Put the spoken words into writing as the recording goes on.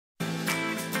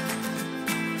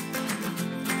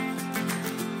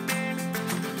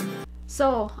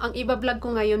So, ang iba-vlog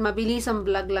ko ngayon, mabilisang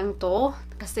vlog lang to.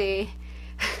 Kasi,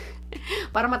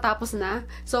 para matapos na.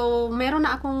 So, meron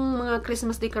na akong mga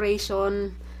Christmas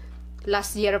decoration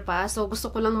last year pa. So,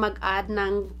 gusto ko lang mag-add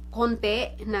ng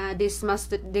konti na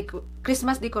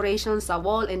Christmas decoration sa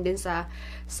wall and then sa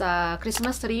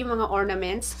Christmas tree, mga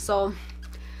ornaments. So,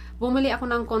 bumili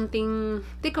ako ng konting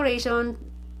decoration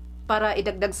para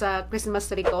idagdag sa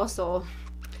Christmas tree ko. So,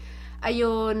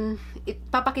 ayun,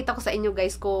 papakita ko sa inyo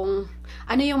guys kung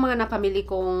ano yung mga napamili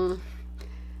kong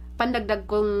pandagdag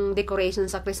kong decoration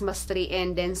sa Christmas tree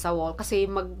and then sa wall. Kasi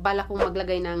bala kong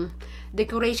maglagay ng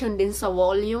decoration din sa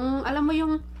wall. Yung, alam mo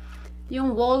yung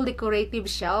wall decorative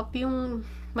shelf, yung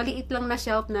maliit lang na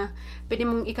shelf na pwede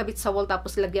mong ikabit sa wall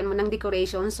tapos lagyan mo ng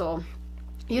decoration. So,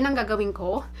 yun ang gagawin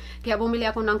ko. Kaya bumili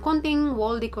ako ng konting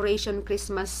wall decoration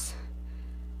Christmas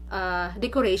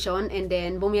decoration, and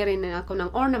then bumili na ako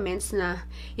ng ornaments na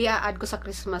i-add ko sa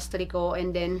Christmas tree ko,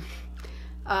 and then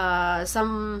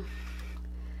some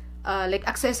like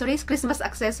accessories, Christmas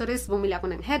accessories. Bumili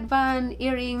ako ng headband,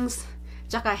 earrings,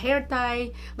 tsaka hair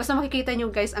tie. Basta makikita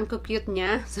nyo guys, ang cute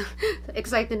niya. So,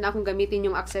 excited na akong gamitin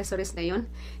yung accessories na yun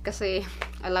kasi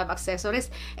I love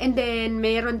accessories. And then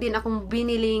mayroon din akong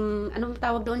biniling, anong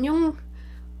tawag doon, yung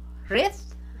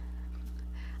wreath?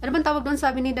 Ano bang tawag doon,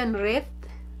 sabi ni Dan? Wreath?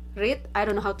 I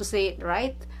don't know how to say it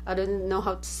right. I don't know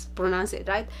how to pronounce it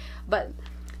right. But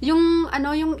yung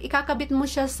ano, yung ikakabit mo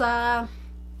siya sa,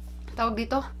 tawag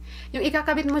dito, yung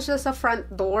ikakabit mo siya sa front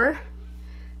door.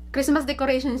 Christmas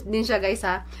decorations din siya guys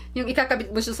ha. Yung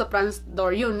ikakabit mo siya sa front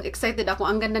door. Yun, excited ako.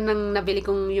 Ang ganda ng nabili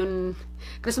kong yun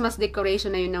Christmas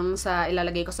decoration na yun ang sa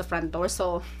ilalagay ko sa front door.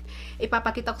 So,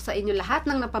 ipapakita ko sa inyo lahat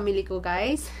ng napamili ko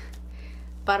guys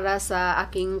para sa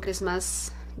aking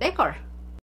Christmas decor.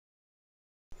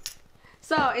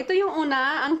 So, ito yung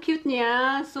una. Ang cute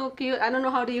niya. So cute. I don't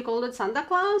know how do you call it. Santa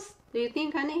Claus? Do you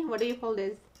think, honey? What do you call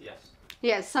this? Yes.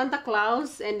 Yes, Santa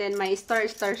Claus. And then may star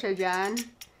siya dyan.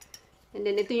 And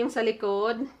then ito yung sa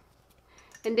likod.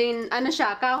 And then ano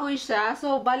siya, kahoy siya.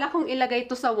 So, bala kong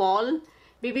ilagay ito sa wall.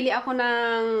 Bibili ako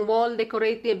ng wall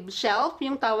decorative shelf,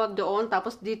 yung tawag doon.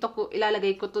 Tapos dito ko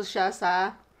ilalagay ko to siya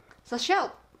sa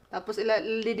shelf. Tapos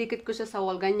ilidikit ko siya sa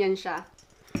wall. Ganyan siya.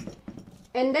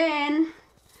 And then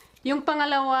yung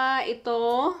pangalawa,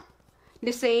 ito, the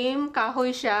same,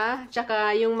 kahoy siya, tsaka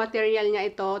yung material niya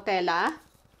ito, tela.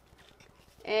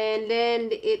 And then,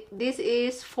 this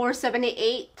is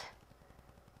 $4.78.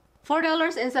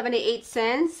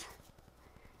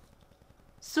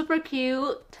 Super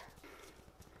cute.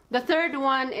 The third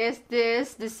one is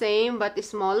this, the same, but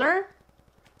smaller.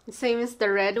 The same as the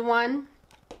red one.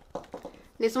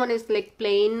 This one is like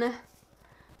plain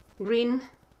green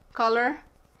color.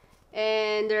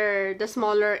 And the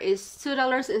smaller is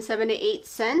 $2.78.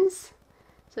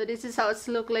 So this is how it's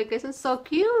look like. This is so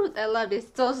cute. I love this.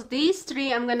 So these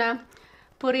three, I'm gonna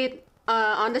put it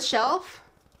on the shelf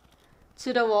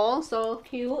to the wall. So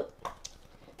cute.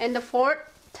 And the fourth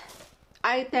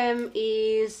item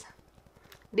is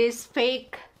this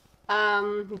fake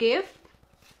gift.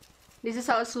 This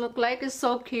is how it's look like. It's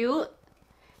so cute.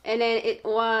 And then it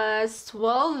was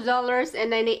 $12.98.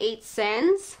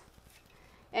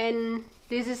 And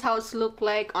this is how it's look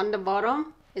like on the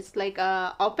bottom. It's like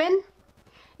open.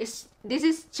 This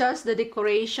is just the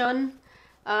decoration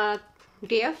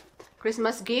gift,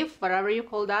 Christmas gift, whatever you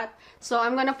call that. So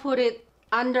I'm gonna put it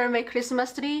under my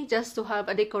Christmas tree just to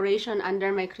have a decoration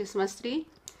under my Christmas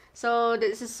tree. So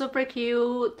this is super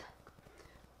cute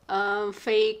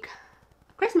fake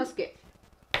Christmas gift.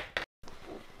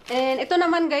 And ito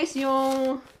naman guys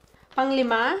yung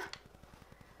panglima.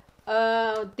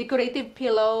 Decorative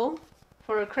pillow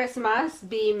for Christmas.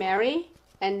 Be merry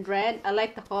and red. I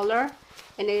like the color.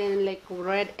 And then like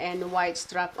red and white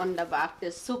strap on the back.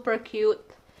 This super cute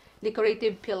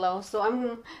decorative pillow. So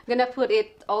I'm gonna put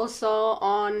it also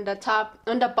on the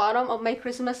bottom of my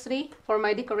Christmas tree for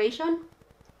my decoration.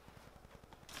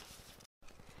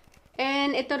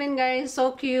 And ito rin guys,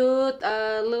 so cute.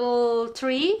 Little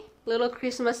tree, little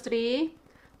Christmas tree.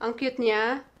 Ang cute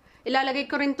niya. Ilalagay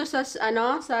ko rin to sa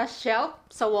sa shelf,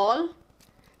 sa wall.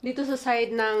 Dito sa side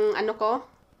ng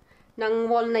ng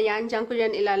wall na yan. Diyan ko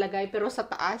yan ilalagay, pero sa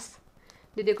taas.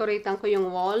 Didecoratean ko yung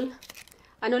wall.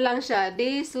 Ano lang siya,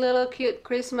 this little cute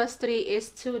Christmas tree is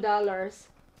 $2.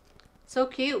 So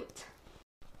cute.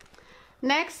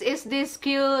 Next is this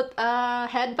cute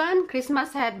headband,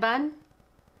 Christmas headband.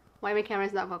 Why my camera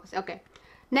is not focused? Okay.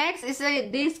 Next is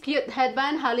this cute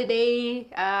headband, holiday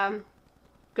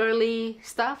girly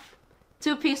stuff.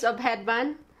 2 pieces of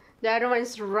headband. The other one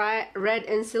is red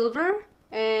and silver,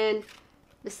 and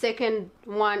the second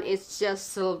one is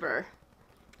just silver.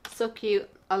 So cute.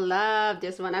 I love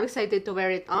this one. I'm excited to wear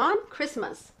it on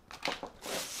Christmas.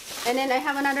 And then I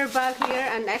have another bag here,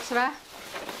 an extra.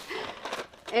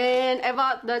 And I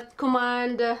bought the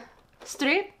command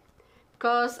strip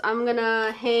because I'm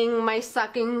gonna hang my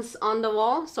stockings on the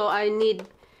wall. So I need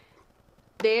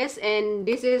this, and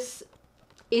this is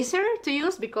easier to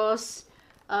use because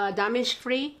damage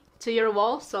free to your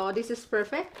wall. So this is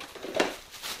perfect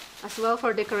as well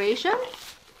for decoration.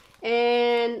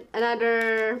 And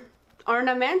another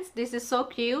ornaments. This is so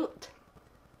cute,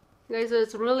 guys.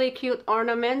 It's really cute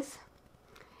ornaments.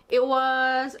 It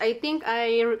was, I think,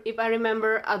 if I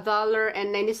remember,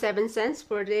 $1.97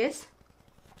 for this.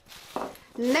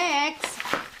 Next,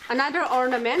 another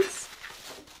ornaments.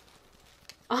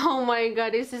 Oh my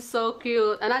god, this is so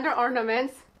cute. Another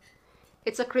ornaments.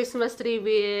 It's a Christmas tree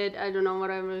with, I don't know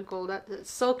what I'm gonna call that. It's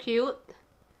so cute.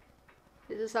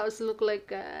 This is how it looks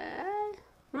like.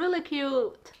 Really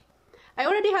cute. I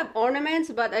already have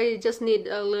ornaments, but I just need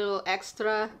a little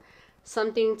extra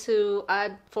something to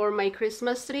add for my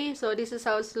Christmas tree. So this is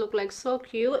how it looks like. So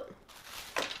cute.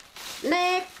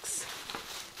 Next,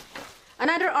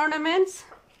 another ornaments.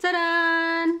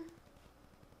 Ta-da!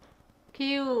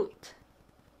 Cute.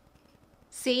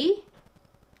 See?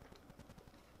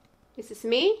 This is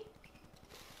me.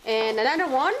 And another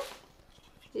one.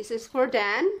 This is for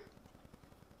Dan.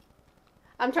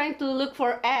 I'm trying to look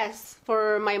for S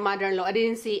for my mother-in-law. I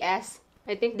didn't see S.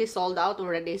 I think they sold out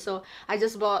already. So I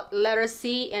just bought letters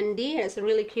C and D. It's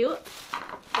really cute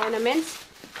ornaments.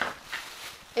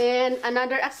 And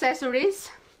another accessories.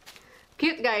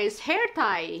 Cute, guys. Hair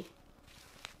tie.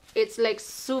 It's like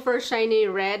super shiny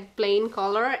red plain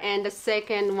color. And the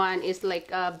second one is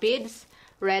like beads,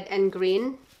 red and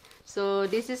green. So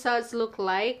this is how it looks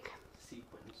like.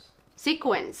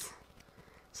 Sequins.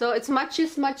 So it's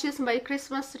matches my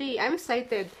Christmas tree. I'm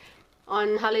excited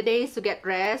on holidays to get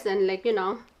dressed and, like, you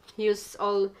know, use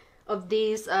all of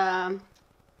these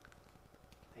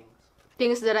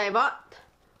things that I bought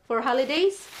for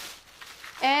holidays.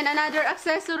 And another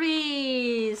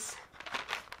accessories.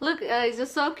 Look, it's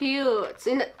just so cute.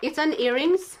 It's an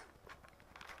earrings.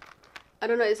 I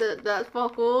don't know, is it that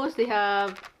focus? They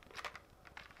have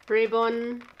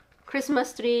ribbon,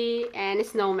 Christmas tree, and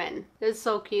snowman. It's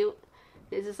so cute.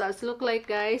 This is how it looks like,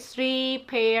 guys. 3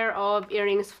 pair of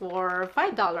earrings for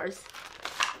 $5.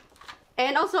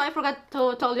 And also, I forgot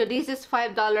to tell you, this is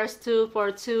 $5 too for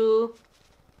 2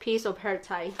 pieces of hair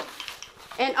tie.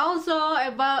 And also, I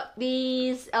bought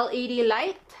these LED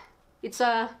light. It's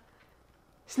a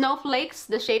snowflakes.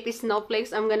 The shape is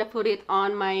snowflakes. I'm gonna put it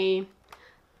on my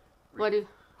what do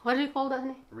you call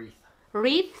that?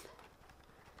 Wreath.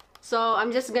 So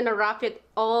I'm just gonna wrap it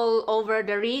all over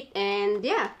the wreath, and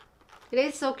yeah. It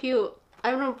is so cute.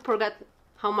 I don't forget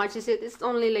how much is it. It's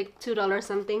only like $2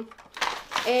 something.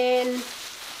 And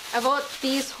I bought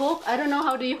this hook. I don't know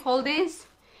how do you call this.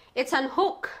 It's an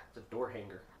hook. It's a door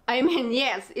hanger. I mean,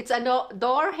 yes, it's a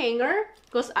door hanger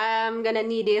because I'm gonna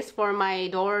need this for my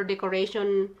door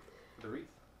decoration. The wreath.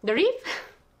 The wreath?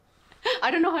 I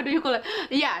don't know how do you call it.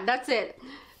 Yeah, that's it.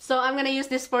 So I'm gonna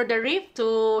use this for the wreath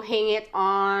to hang it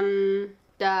on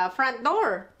the front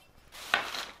door.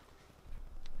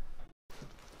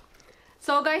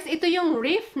 So guys, ito yung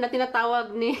wreath na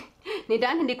tinatawag ni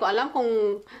Dan. Hindi ko alam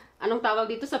kung anong tawag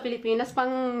dito sa Pilipinas.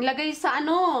 Panglagay sa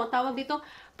tawag dito,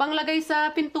 panglagay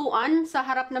sa pintuan, sa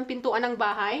harap ng pintuan ng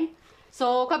bahay.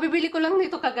 So, kabibili ko lang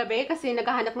nito kagabi kasi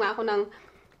naghahanap nga ako ng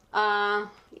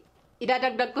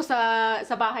idadagdag ko sa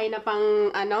bahay na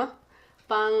pang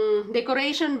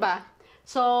decoration ba.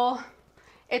 So,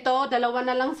 ito, dalawa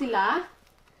na lang sila.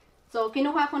 So,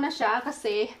 kinuha ko na siya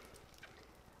kasi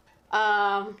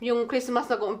yung Christmas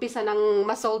nag-uumpisa ng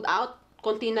ma-sold out.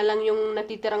 Konti na lang yung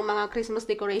natitirang mga Christmas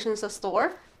decorations sa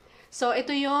store. So,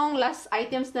 ito yung last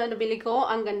items na nabili ko.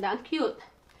 Ang ganda, ang cute.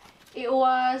 It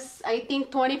was, I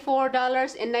think,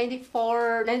 $24.97.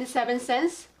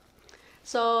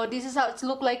 So, this is how it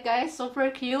look like, guys.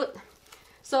 Super cute.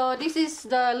 So, this is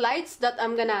the lights that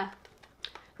I'm gonna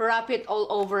wrap it all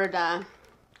over the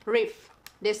wreath.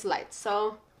 This light.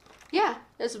 So, yeah,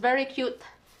 it's very cute.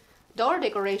 Door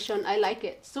decoration. I like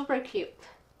it. Super cute.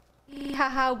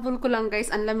 Ihahabol ko lang,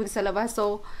 guys. Ang lamig sa labas.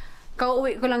 So,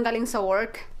 kauwi ko lang galing sa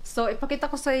work. So,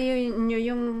 ipakita ko sa inyo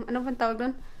yung, ano bang tawag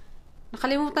doon?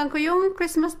 Nakalimutan ko yung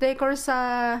Christmas decor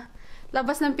sa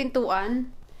labas ng pintuan.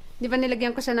 Di ba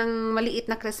nilagyan ko siya ng maliit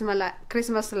na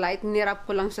Christmas light. Nirap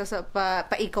ko lang siya sa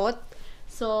paikot.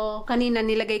 So, kanina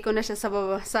nilagay ko na siya sa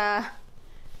baba, sa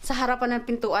harapan ng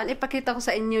pintuan. Ipakita ko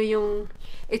sa inyo yung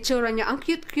itsura niya. Ang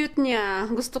cute-cute niya.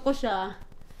 Gusto ko siya.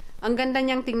 Ang ganda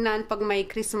niyang tingnan pag may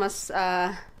Christmas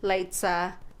light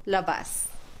sa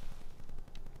labas.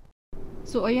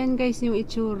 So, ayan guys yung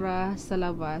itsura sa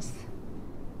labas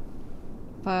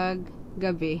pag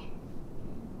gabi.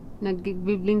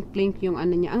 Nagbiblink-blink yung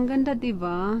ano niya. Ang ganda,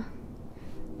 diba?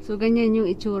 So, ganyan yung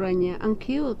itsura niya. Ang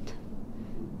cute.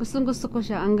 Gustong-gusto ko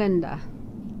siya. Ang ganda.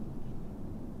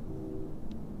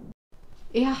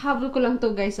 Ihahabol ko lang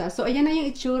to guys ha. So, ayan na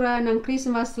yung itsura ng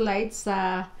Christmas lights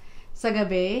sa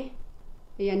gabi.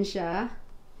 Ayan siya.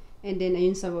 And then,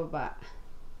 ayun sa baba.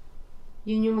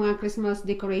 Yun yung mga Christmas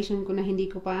decoration ko na hindi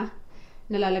ko pa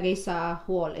nalalagay sa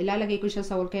wall. Ilalagay ko siya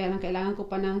sa wall. Kaya lang kailangan ko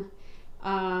pa ng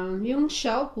yung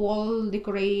shelf, wall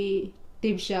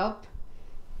decorative shelf.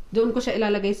 Doon ko siya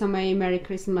ilalagay sa may Merry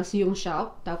Christmas yung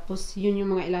shelf. Tapos, yun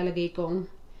yung mga ilalagay kong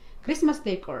Christmas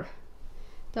decor.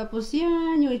 Tapos,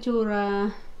 yan yung itsura.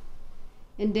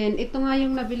 And then, ito nga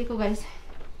yung nabili ko guys.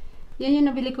 Yan yung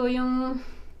nabili ko yung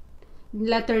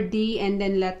letter D and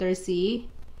then letter C.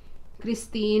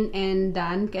 Cristine and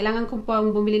Dan. Kailangan ko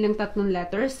pang bumili ng 3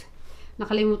 letters.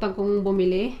 Nakalimutan kong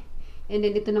bumili. And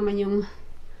then, ito naman yung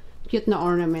cute na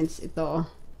ornaments. Ito.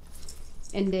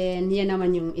 And then, yan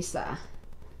naman yung isa.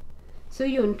 So,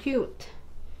 yun. Cute.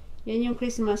 Yan yung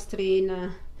Christmas tree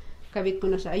na kabit ko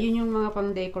na siya. Ayun yung mga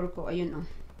pang-decor ko. Ayun, oh.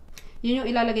 Yun yung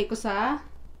ilalagay ko sa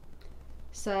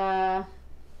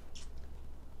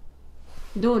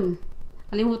doon.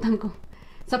 Kalimutan ko.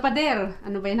 Sa pader.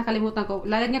 Ano ba yun? Nakalimutan ko.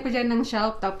 Lalagyan ko dyan ng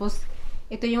shelf. Tapos,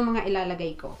 ito yung mga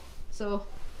ilalagay ko. So,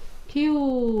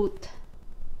 cute.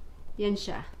 Yan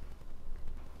siya.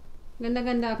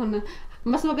 Ganda-ganda ako na.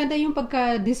 Mas maganda yung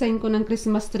pagka-design ko ng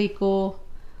Christmas tree ko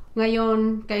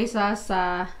ngayon kaysa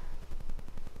sa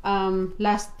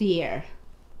last year.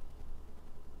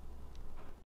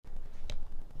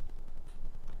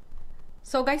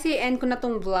 So guys, i-end ko na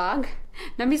tong vlog.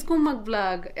 Na-miss kong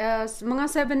mag-vlog. Mga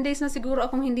 7 days na siguro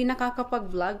akong hindi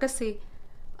nakakapag-vlog kasi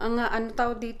ano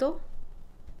tawag dito?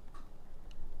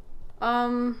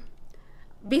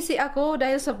 Busy ako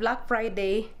dahil sa Black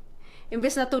Friday.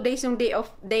 Imbes na 2 days yung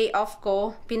day off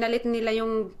ko, pinalit nila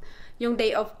yung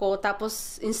day off ko.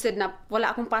 Tapos instead na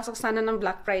wala akong pasok sana ng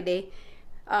Black Friday,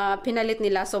 pinalit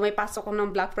nila. So may pasok ko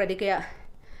ng Black Friday kaya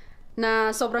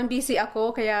na sobrang busy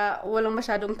ako kaya walang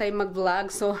masyadong time mag-vlog.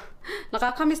 So,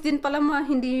 nakakamiss din pala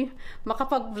hindi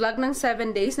makapag-vlog ng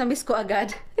 7 days. Na-miss ko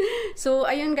agad. So,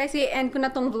 ayun guys, i-end ko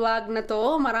na tong vlog na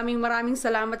to. Maraming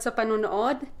salamat sa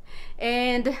panunood.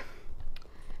 And,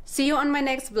 see you on my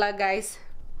next vlog guys.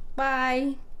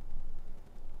 Bye!